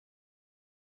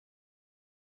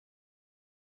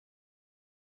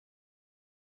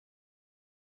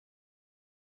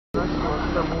Come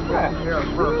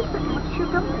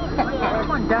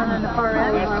on, down in the far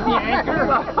end. That's the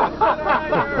anchor.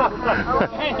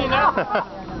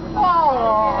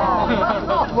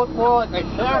 Oh, look more like a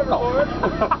shackle.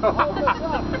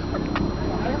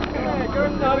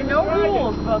 No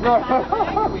rules.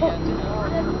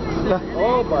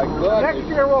 Oh my God! Next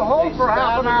year we'll hold for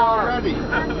half an hour. Already.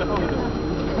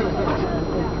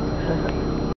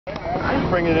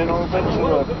 Bring it in a little bit.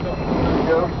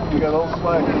 You got a little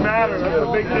slack. Doesn't matter. That's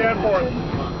a big jam for it.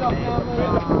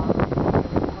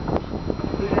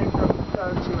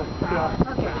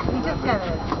 Okay, we just got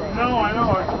it. No, I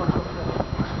know.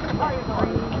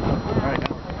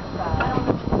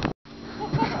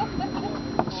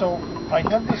 So I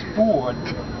have this board,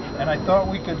 and I thought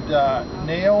we could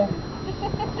nail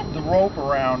the rope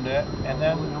around it, and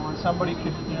then somebody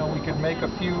could, we could make a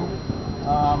few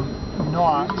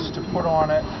knots to put on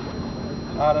it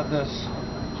out of this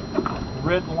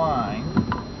red line.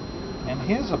 And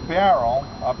here's a barrel,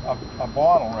 a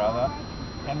bottle rather,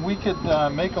 and we could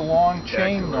make a long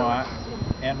chain knot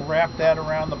and wrap that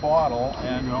around the bottle.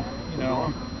 And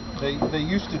they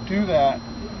used to do that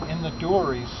in the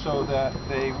dories so that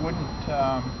they wouldn't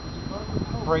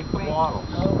break the bottles.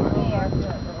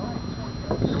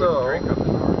 So,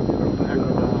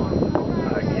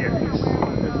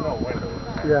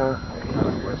 Yeah.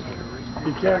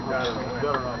 You can't.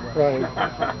 Right.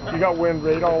 You got wind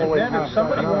right all the way. And then if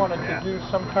somebody wanted to do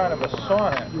some kind of a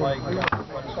sonnet, like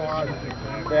what's on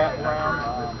that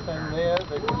round thing there,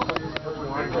 they could put it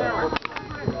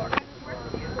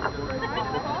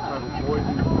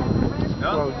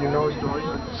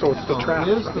so it's the trap.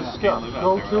 Here's the sketch.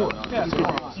 Go to it. It's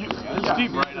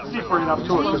deep, right? It's deep right enough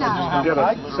to it. You can get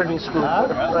a single screw,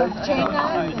 right? Chain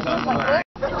knot?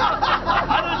 I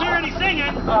don't hear any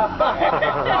singing. Oh,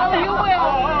 you will.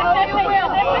 Oh, you will.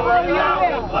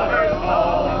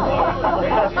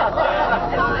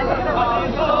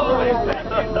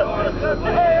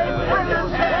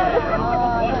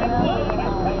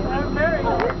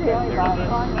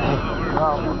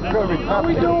 How are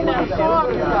we doing with the song?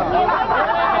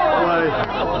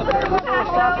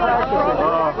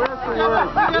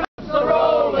 The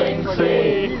rolling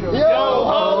sea, yo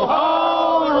ho ho,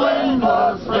 wind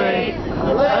blows free,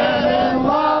 land in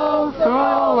love,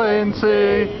 rolling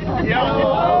sea, yo ho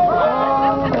ho.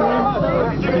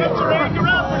 You put your anchor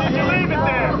up, or did you leave it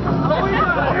there?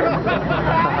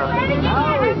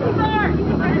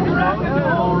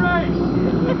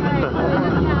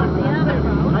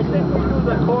 I think we'll do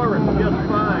the chorus just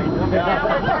fine.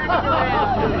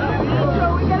 So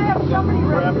we gotta have somebody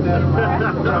Wrap that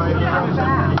around.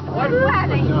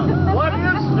 What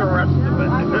is the rest of it?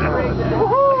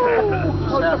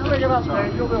 Well, just pick it up,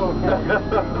 man. You'll do okay.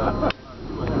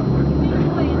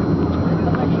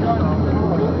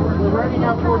 We're ready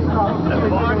now for the call.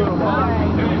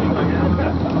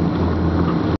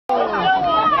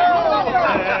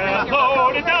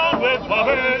 Loaded down with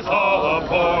lovers all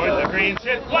aboard the green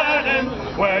ship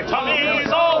Glennon, where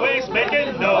Tommy's always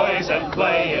making noise and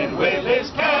playing with his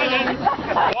cannon.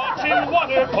 Watching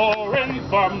water pouring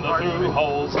from the through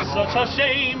holes is such a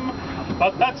shame,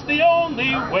 but that's the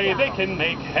only way they can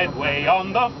make headway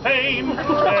on the Fame.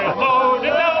 They're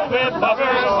loaded down with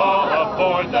lovers all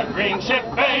aboard the green ship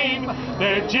Fame.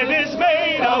 Their jib is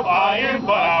made of iron,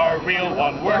 but our real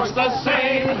one works the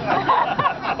same.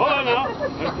 Hold on now.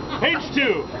 Page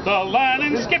 2. The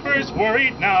Lannon skipper's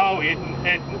worried now.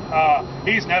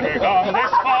 He's never gone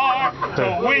this far.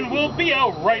 To win will be a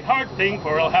right hard thing,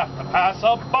 for he'll have to pass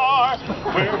a bar.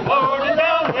 We're loaded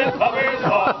down with lovers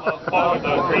all aboard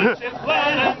the green ship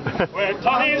Lannon, where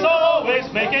Tony's always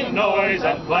making noise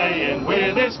and playing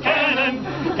with his cannon.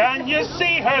 Can you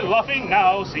see her luffing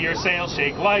now? See her sails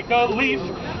shake like a leaf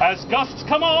as gusts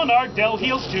come on our Dell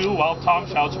heels too, while Tom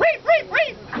shouts, "Reef, reef,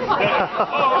 reef!" They're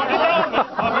loaded down with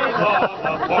lovers all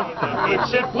aboard the good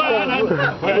ship Lannon,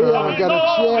 where Tony's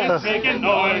always making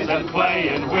noise and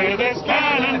playing with his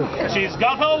cannon. She's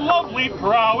got a lovely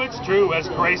prow, it's true, as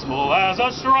graceful as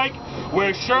a strike.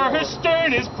 We're sure her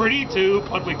stern is pretty too,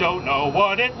 but we don't know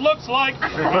what it looks like.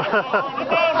 We're loaded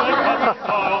down with lovers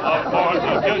all aboard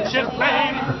the good ship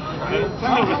Fame.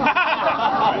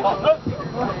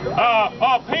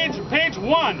 Page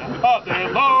 1. They're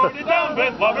loaded down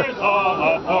with lovers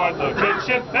all aboard the good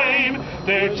ship Fame.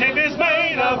 Their jib is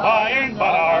made of iron,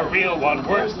 but our real one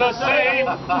works the same.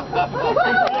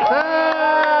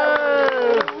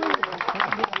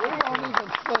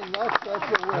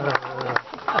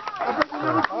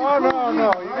 Oh,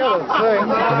 no, you gotta sing.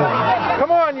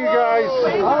 Come on, you guys.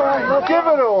 All right, Give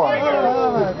it to him.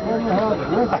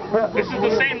 This is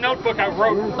the same notebook I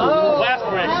wrote last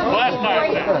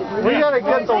time. We got to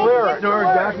get the lyrics. Don't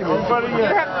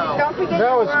forget.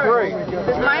 That was great.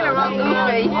 Mine are on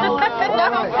Lucy.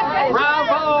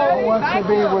 Bravo! Who wants to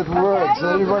be with words?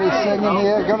 Anybody singing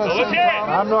here? Gonna Let's sing? hear it.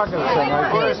 I'm not going to sing. I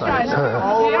can't sing.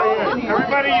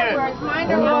 Everybody in.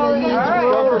 Mine are all in.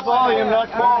 Go for volume,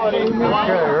 not quality.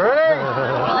 Okay, ready?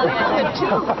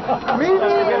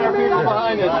 Get our people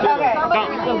behind us, too.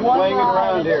 Playing it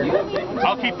around here.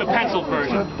 I'll keep the penciled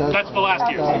version. That's for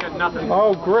last year.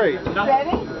 Oh, great.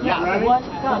 Ready? Yeah.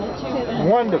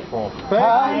 Wonderful.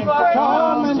 Time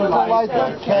coming to light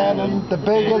the cannon, the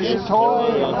biggest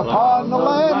toy upon the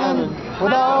land, and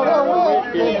without a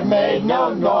whip it made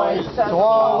no noise. So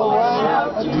all the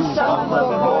way to some of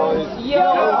the boys, yo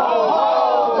ho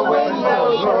ho, the wind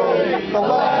blows free, the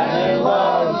land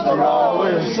loves the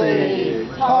rolling sea.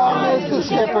 Tom is the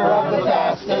skipper of the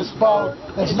fastest boat.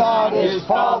 It's not his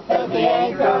fault that the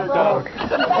anchor broke.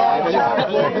 Catch our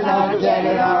living on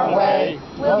getting our way.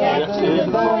 We'll get to the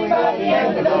moon by the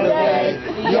end of the day.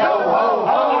 Yo ho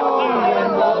ho, the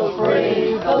wind blows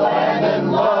free, the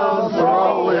land loves the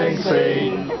rolling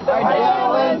sea. Our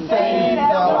yell and fame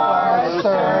now are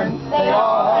astern. They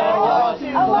all have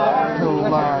a lot to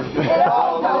learn. It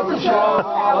all goes to show,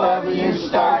 however you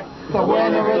start, the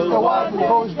winner is the one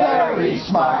who's very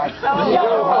smart.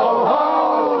 Yo ho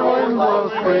ho, the wind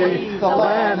blows free, the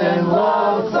land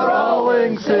loves the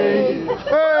rolling sea.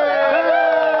 Hey!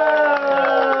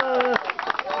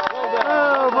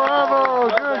 Oh, bravo!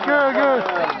 Good, good, good.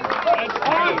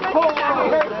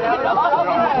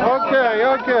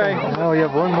 Okay. Oh, we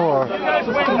have one more. You guys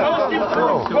win the Most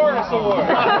Improved Chorus Award.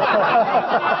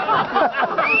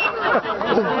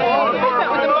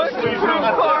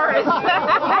 Chorus.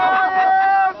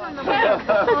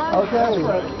 Okay.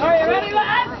 Are you ready, lads?